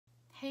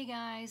Hey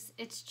guys,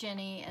 it's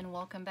Jenny and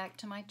welcome back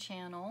to my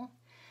channel.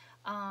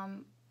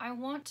 I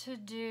want to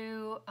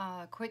do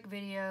a quick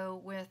video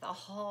with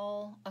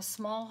a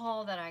small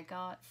haul that I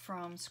got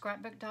from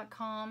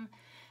scrapbook.com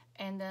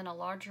and then a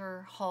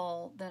larger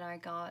haul that I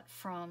got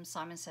from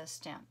Simon Says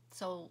Stamp.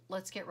 So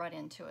let's get right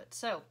into it.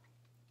 So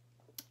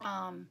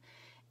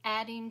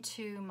adding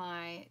to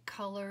my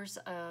colors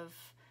of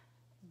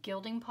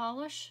gilding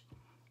polish.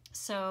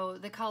 So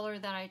the color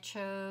that I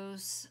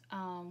chose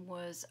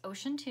was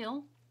Ocean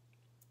Teal.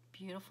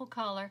 Beautiful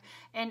color,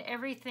 and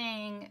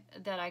everything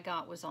that I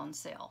got was on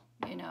sale.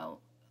 You know,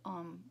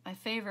 my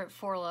favorite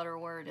four-letter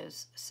word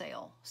is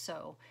sale.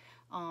 So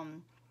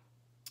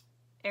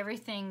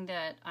everything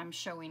that I'm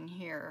showing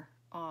here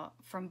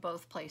from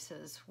both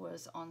places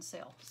was on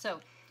sale.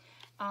 So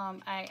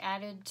I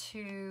added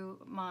to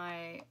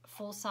my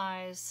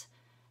full-size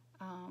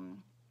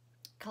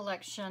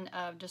collection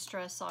of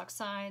Distress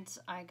Oxides.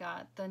 I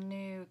got the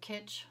new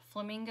Kitsch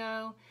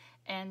Flamingo,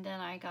 and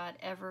then I got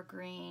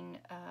Evergreen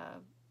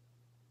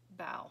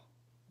bow,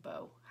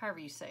 however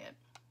you say it.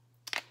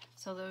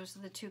 So those are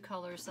the two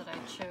colors that I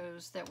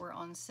chose that were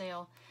on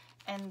sale.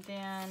 And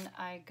then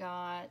I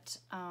got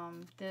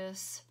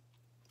this,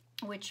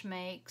 which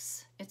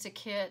it's a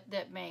kit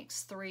that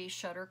makes 3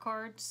 shutter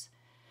cards.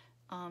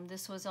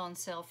 This was on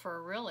sale for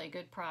a really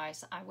good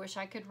price. I wish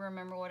I could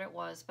remember what it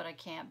was, but I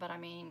can't. But I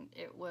mean,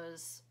 it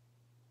was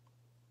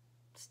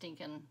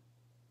stinking,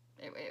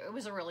 it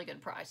was a really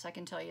good price, I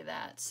can tell you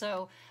that.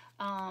 So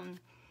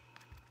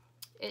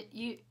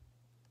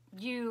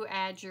you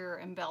add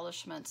your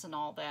embellishments and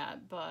all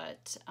that,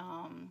 but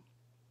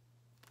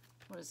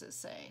what does it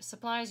say?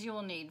 Supplies you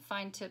will need: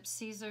 fine-tipped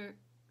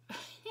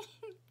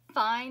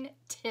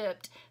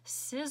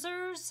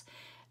scissors,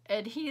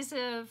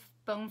 adhesive,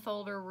 bone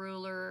folder,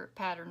 ruler,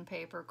 pattern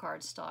paper,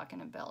 cardstock,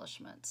 and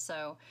embellishments.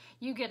 So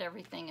you get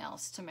everything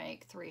else to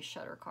make 3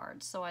 shutter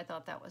cards. So I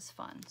thought that was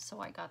fun. So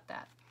I got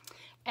that.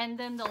 And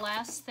then the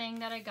last thing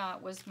that I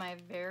got was my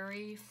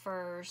very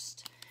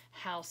first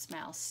house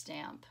mouse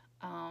stamp.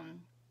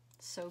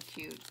 So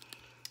cute.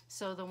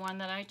 So the one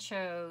that I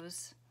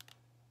chose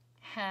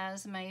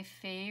has my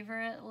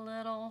favorite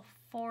little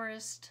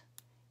forest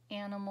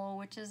animal,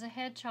 which is a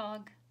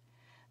hedgehog.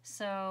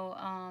 So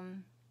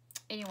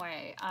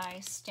anyway, I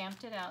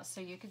stamped it out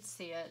so you could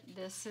see it.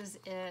 This is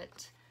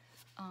it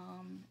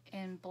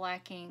in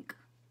black ink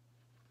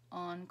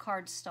on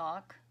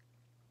cardstock.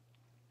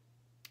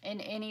 And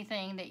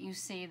anything that you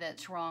see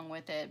that's wrong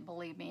with it,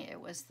 believe me,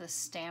 it was the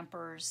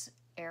stamper's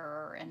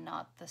error and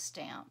not the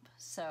stamp.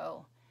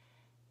 So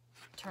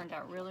turned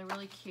out really,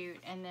 really cute.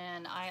 And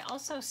then I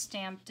also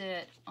stamped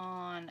it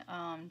on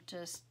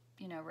just,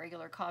 you know,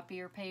 regular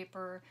copier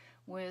paper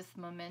with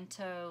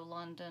Memento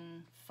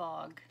London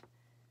Fog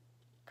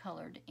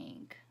colored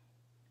ink,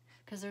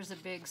 because there's a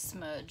big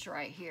smudge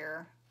right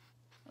here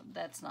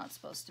that's not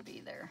supposed to be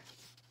there.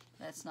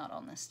 That's not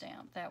on the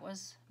stamp. That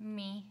was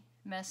me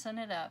messing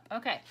it up.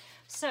 Okay,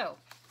 so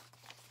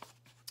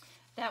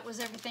that was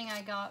everything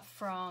I got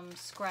from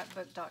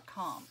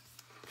scrapbook.com.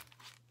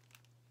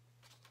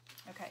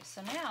 Okay,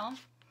 so now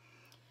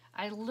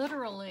I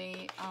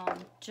literally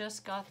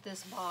just got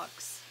this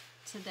box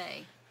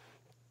today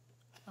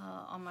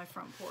on my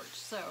front porch.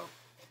 So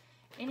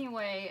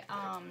anyway,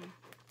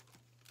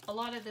 a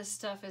lot of this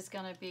stuff is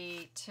going to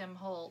be Tim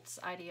Holtz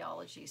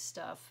ideology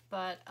stuff,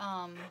 but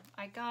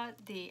I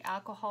got the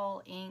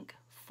alcohol ink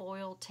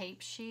foil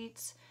tape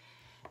sheets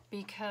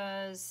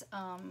because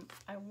I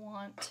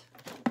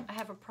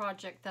have a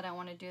project that I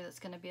want to do that's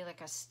going to be like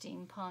a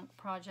steampunk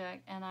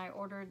project, and I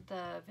ordered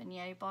the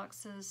vignette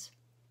boxes.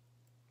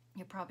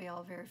 You're probably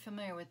all very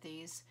familiar with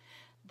these.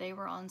 They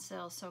were on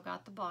sale, so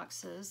got the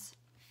boxes.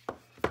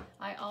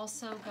 I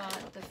also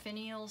got the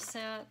finial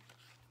set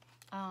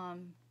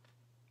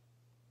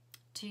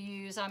to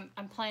use. I'm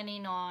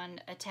planning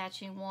on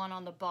attaching one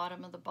on the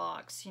bottom of the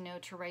box, you know,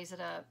 to raise it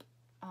up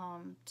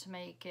to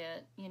make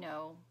it, you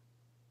know,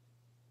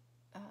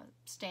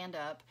 stand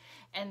up,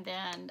 and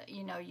then,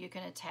 you know, you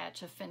can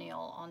attach a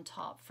finial on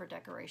top for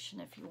decoration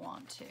if you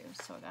want to.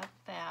 So I got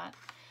that.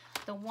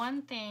 The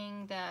one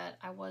thing that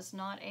I was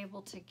not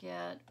able to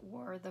get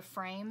were the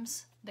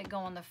frames that go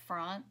on the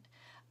front.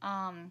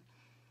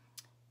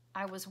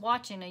 I was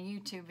watching a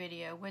YouTube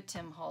video with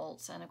Tim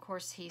Holtz, and of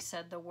course he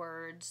said the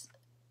words,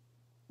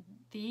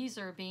 "These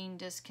are being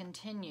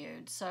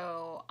discontinued."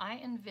 So I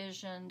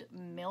envisioned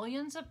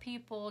millions of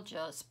people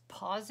just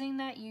pausing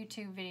that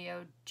YouTube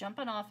video,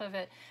 jumping off of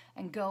it,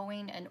 and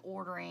going and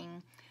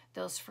ordering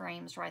those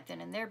frames right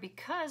then and there,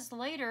 because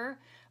later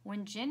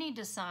when Jenny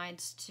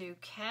decides to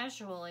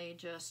casually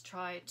just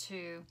try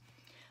to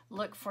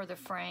look for the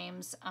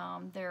frames,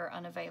 they're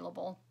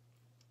unavailable.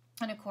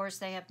 And of course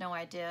they have no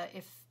idea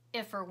if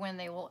or when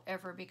they will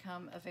ever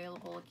become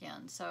available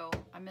again. So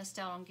I missed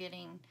out on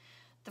getting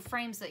the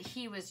frames that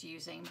he was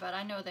using, but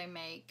I know they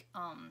make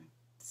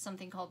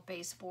something called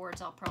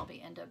baseboards. I'll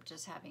probably end up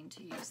just having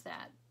to use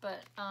that.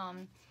 But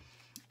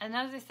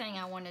another thing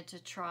I wanted to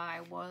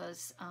try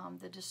was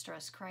the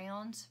Distress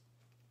crayons.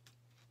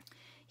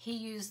 he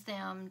used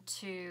them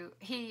to,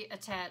 he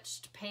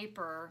attached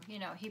paper, you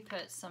know, he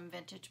put some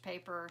vintage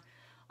paper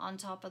on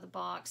top of the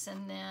box,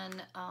 and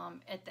then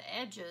at the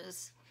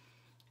edges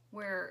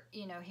where,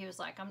 you know, he was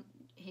like,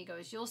 he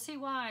goes, you'll see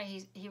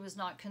why he was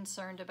not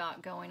concerned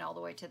about going all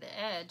the way to the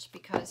edge,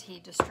 because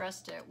he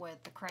distressed it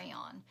with the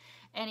crayon.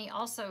 And he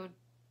also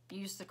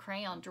used the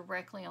crayon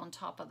directly on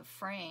top of the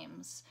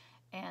frames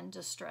and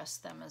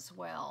distressed them as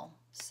well.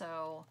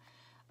 So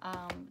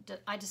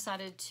I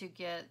decided to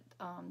get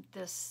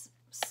this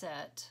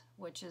set,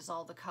 which is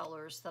all the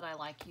colors that I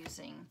like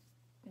using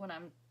when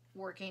I'm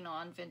working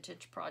on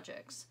vintage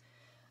projects.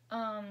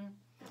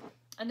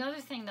 Another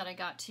thing that I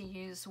got to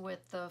use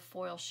with the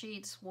foil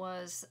sheets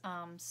was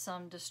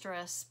some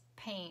distress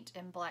paint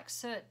in black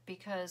soot,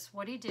 because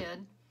what he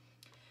did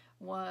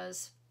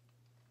was,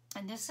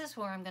 and this is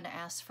where I'm going to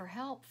ask for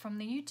help from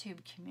the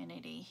YouTube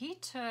community, he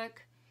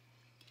took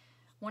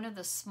one of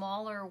the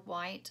smaller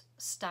white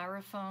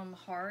styrofoam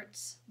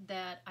hearts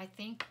that I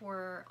think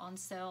were on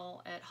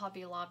sale at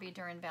Hobby Lobby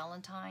during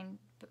Valentine's,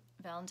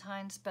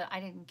 but I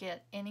didn't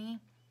get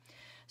any.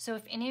 So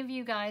if any of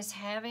you guys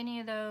have any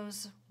of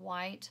those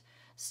white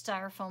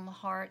styrofoam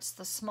hearts,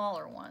 the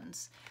smaller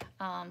ones,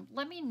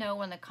 let me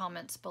know in the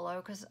comments below,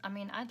 because I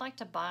mean, I'd like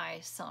to buy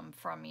some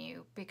from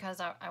you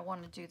because I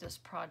want to do this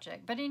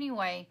project. But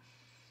anyway,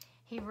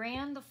 he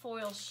ran the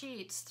foil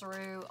sheets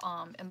through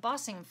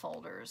embossing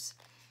folders,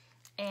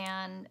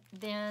 and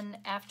then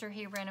after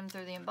he ran them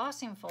through the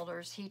embossing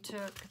folders, he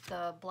took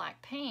the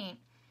black paint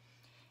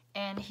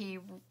and he,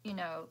 you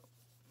know,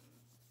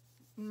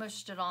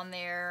 mushed it on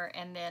there,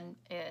 and then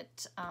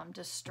it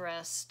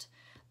distressed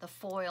the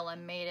foil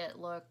and made it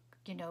look,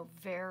 you know,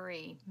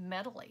 very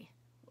metally,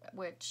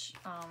 which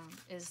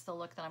is the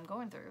look that I'm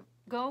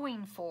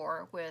going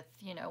for with,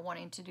 you know,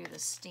 wanting to do the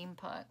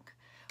steampunk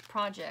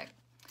project.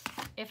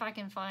 If I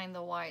can find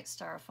the white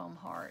styrofoam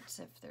hearts,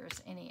 if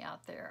there's any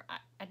out there.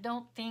 I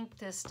don't think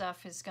this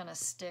stuff is gonna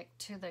stick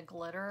to the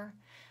glitter.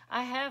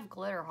 I have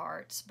glitter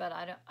hearts, but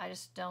I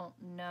just don't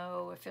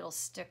know if it'll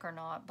stick or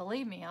not.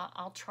 Believe me,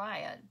 I'll try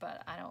it,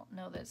 but I don't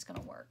know that it's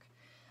gonna work.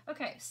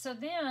 Okay, so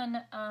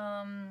then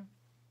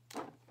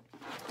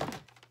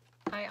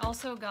I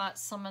also got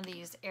some of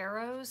these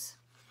arrows,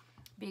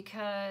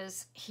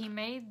 because he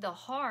made the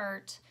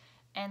heart,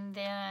 and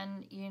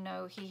then, you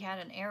know, he had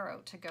an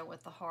arrow to go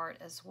with the heart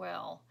as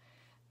well,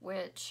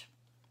 which,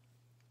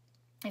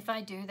 if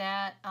I do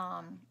that,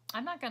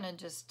 I'm not going to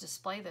just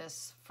display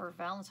this for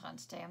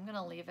Valentine's Day. I'm going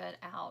to leave it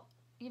out,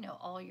 you know,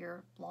 all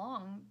year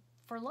long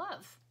for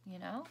love, you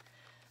know.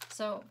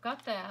 So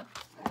got that.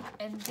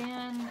 And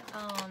then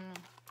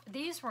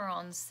these were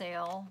on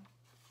sale,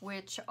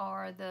 which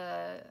are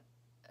the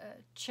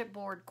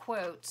chipboard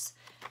quotes,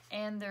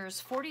 and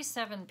there's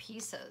 47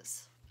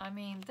 pieces. I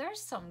mean,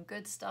 there's some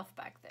good stuff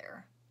back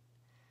there.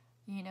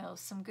 You know,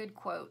 some good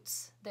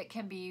quotes that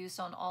can be used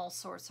on all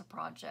sorts of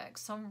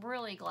projects. So I'm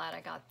really glad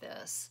I got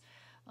this.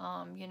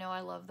 You know,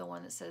 I love the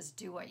one that says,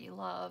 do what you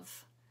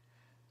love,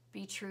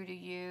 be true to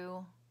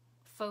you,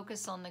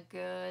 focus on the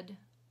good.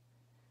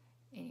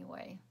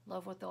 Anyway,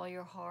 love with all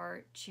your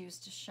heart, choose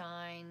to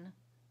shine,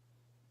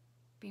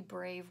 be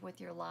brave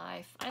with your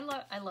life. I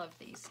love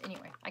these.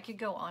 Anyway, I could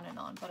go on and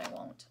on, but I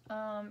won't.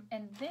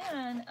 And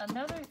then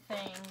another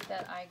thing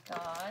that I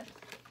got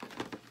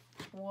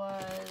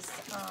was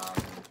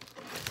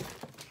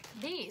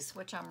these,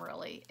 which I'm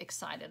really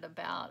excited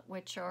about,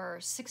 which are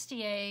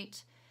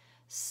 68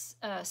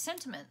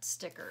 sentiment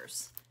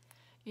stickers.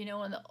 You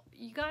know, and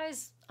you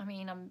guys, I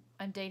mean,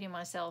 I'm dating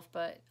myself,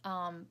 but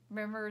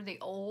remember the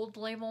old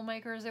label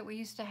makers that we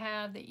used to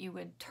have, that you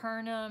would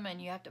turn them and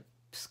you have to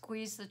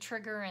squeeze the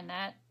trigger and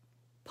that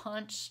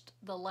punched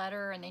the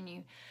letter, and then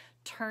you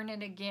turn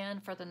it again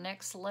for the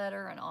next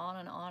letter, and on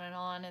and on and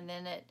on, and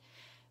then it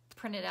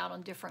printed out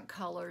on different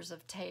colors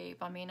of tape.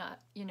 I mean,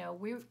 you know,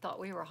 we thought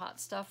we were hot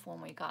stuff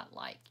when we got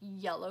like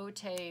yellow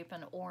tape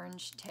and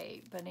orange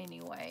tape, but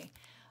anyway,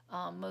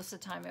 most of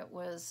the time it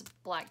was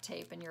black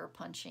tape and you're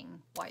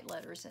punching white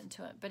letters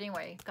into it. But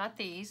anyway, got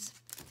these.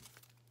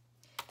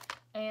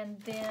 And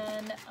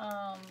then,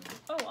 oh,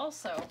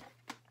 also,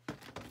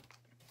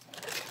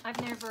 I've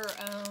never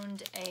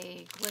owned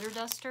a glitter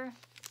duster.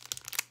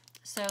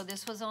 So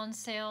this was on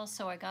sale,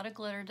 so I got a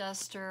glitter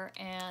duster,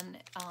 and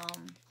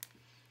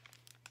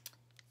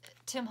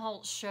Tim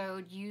Holtz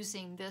showed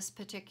using this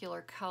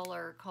particular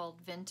color called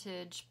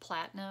Vintage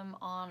Platinum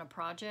on a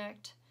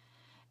project.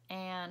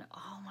 And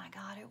oh my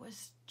God, it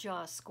was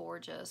just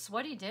gorgeous.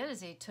 What he did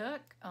is he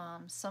took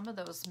some of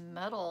those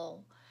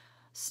metal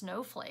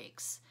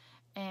snowflakes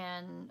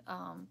and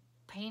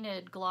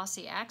painted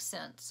glossy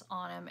accents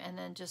on them, and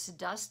then just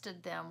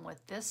dusted them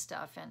with this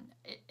stuff, and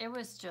it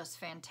was just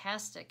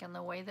fantastic. And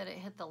the way that it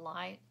hit the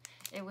light,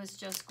 it was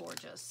just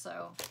gorgeous.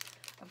 So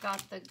I've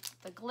got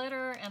the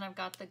glitter, and I've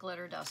got the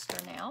glitter duster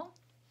now.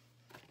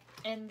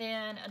 And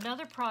then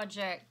another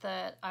project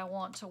that I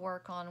want to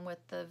work on with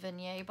the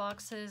vignette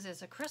boxes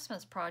is a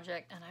Christmas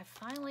project, and I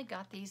finally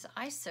got these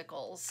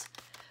icicles.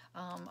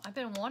 I've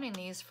been wanting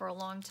these for a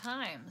long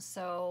time,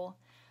 so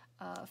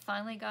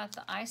finally got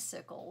the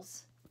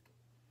icicles.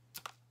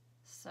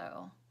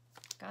 So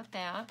got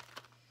that.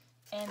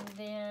 And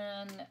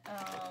then,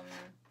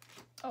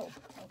 oh,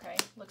 okay.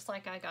 Looks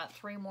like I got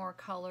 3 more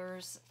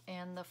colors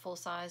in the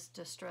full-size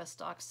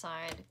Distressed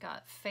Oxide.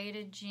 Got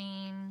Faded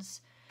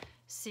Jeans,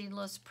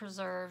 Seedless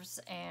Preserves,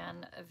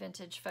 and a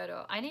Vintage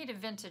Photo. I need a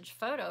Vintage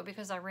Photo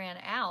because I ran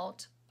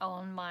out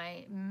on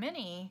my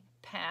mini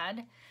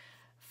pad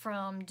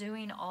from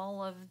doing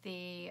all of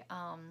the,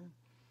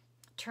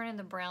 turning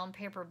the brown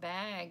paper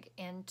bag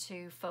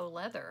into faux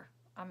leather.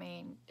 I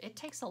mean, it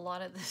takes a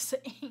lot of this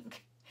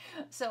ink.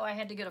 So I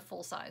had to get a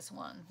full-size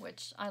one,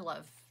 which I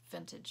love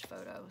Vintage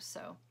Photo.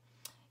 So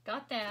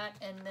got that.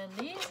 And then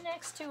these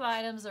next 2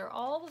 items are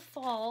all the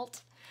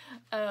fault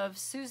of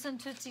Susan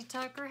Tootsie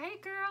Tucker. Hey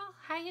girl,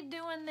 how you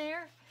doing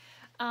there?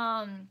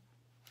 I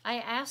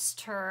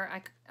asked her,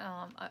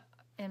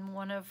 in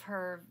one of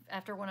her,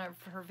 after one of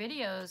her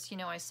videos, you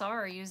know, I saw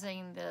her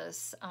using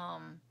this,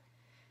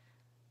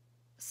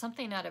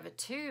 something out of a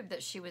tube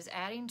that she was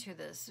adding to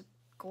this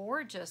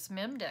gorgeous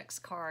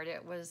Memdex card.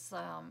 It was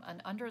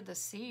an Under the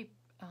Sea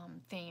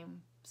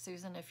theme,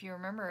 Susan, if you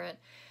remember it,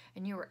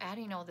 and you were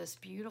adding all this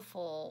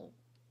beautiful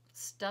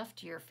stuff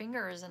to your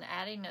fingers and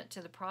adding it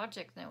to the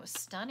project, and it was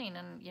stunning.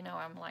 And you know,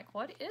 I'm like,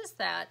 what is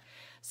that?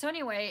 So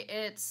anyway,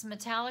 it's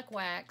metallic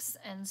wax,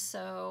 and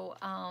so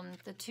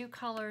the 2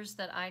 colors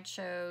that I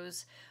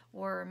chose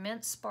were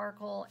Mint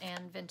Sparkle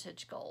and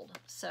Vintage Gold.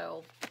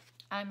 So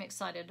I'm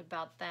excited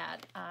about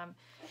that.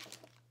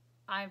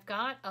 I've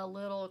got a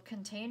little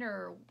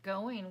container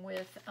going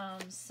with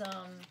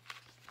some,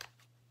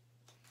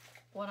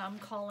 what I'm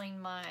calling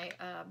my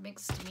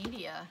mixed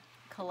media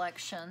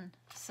collection.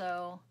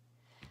 So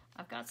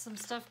I've got some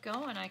stuff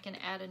going. I can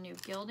add a new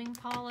gilding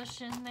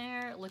polish in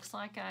there. It looks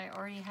like I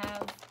already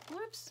have,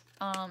 whoops,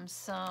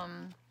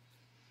 some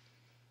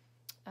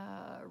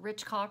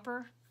rich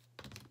copper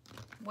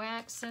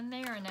wax in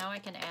there. And now I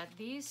can add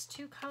these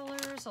 2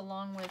 colors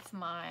along with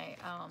my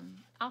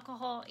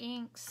alcohol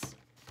inks.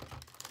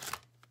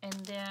 And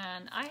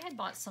then I had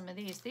bought some of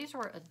these. These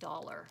were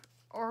 $1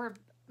 or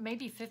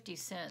maybe 50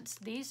 cents.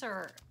 These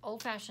are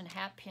old-fashioned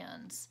hat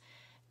pins,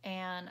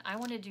 and I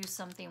want to do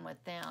something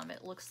with them.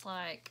 It looks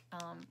like,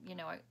 you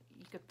know,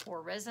 you could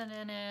pour resin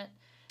in it,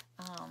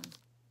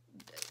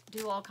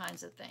 do all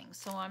kinds of things.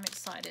 So I'm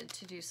excited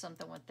to do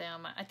something with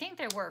them. I think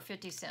they were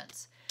 50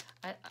 cents.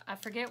 I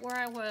forget where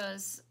I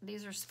was.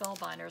 These are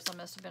Spellbinders. I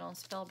must have been on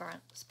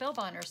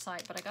Spellbinder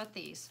site, but I got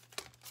these.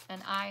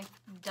 And I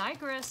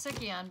digress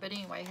again, but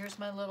anyway, here's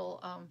my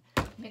little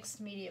mixed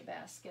media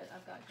basket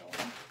I've got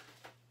going.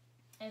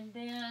 And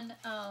then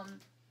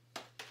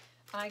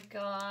I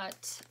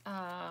got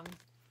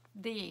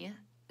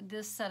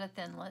this set of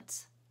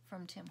Thinlits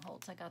from Tim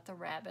Holtz. I got the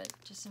rabbit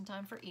just in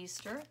time for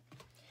Easter.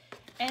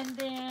 And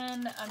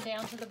then I'm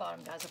down to the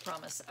bottom, guys, I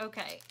promise.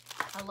 Okay,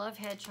 I love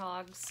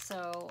hedgehogs,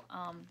 so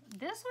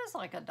this was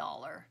like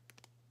 $1.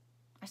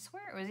 I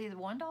swear it was either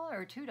 $1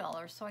 or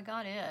 $2, so I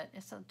got it.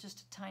 It's just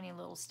a tiny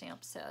little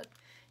stamp set.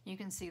 You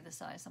can see the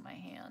size of my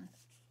hand,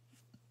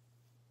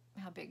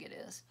 how big it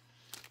is.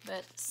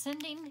 But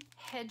sending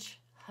hedge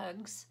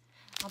hugs,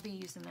 I'll be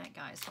using that,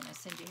 guys, when I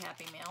send you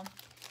Happy Mail.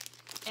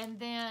 And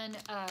then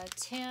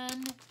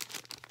 10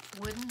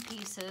 wooden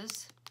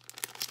pieces.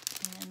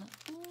 And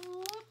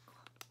look,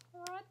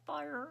 right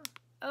there.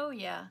 Oh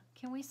yeah,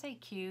 can we say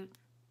cute?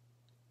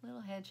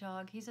 Little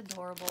hedgehog, he's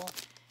adorable.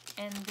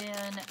 And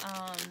then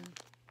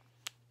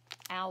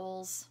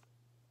owls,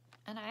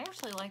 and I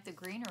actually like the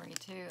greenery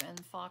too, and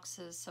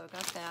foxes, so I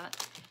got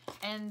that.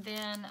 And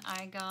then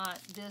I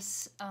got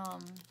this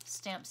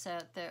stamp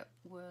set that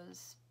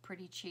was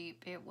pretty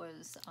cheap. It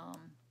was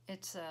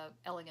it's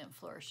Elegant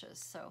Flourishes,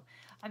 so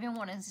I've been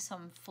wanting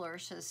some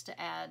flourishes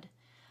to add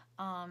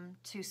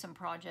to some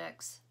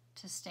projects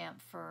to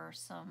stamp for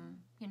some,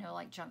 you know,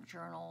 like junk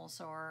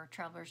journals or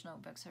traveler's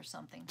notebooks or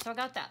something. So I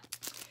got that.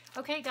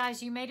 Okay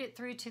guys, you made it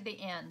through to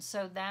the end.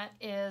 So that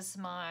is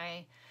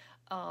my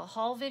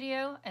haul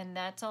video, and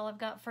that's all I've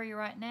got for you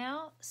right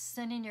now.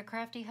 Sending your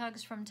crafty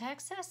hugs from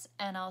Texas,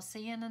 and I'll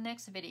see you in the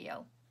next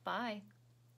video. Bye.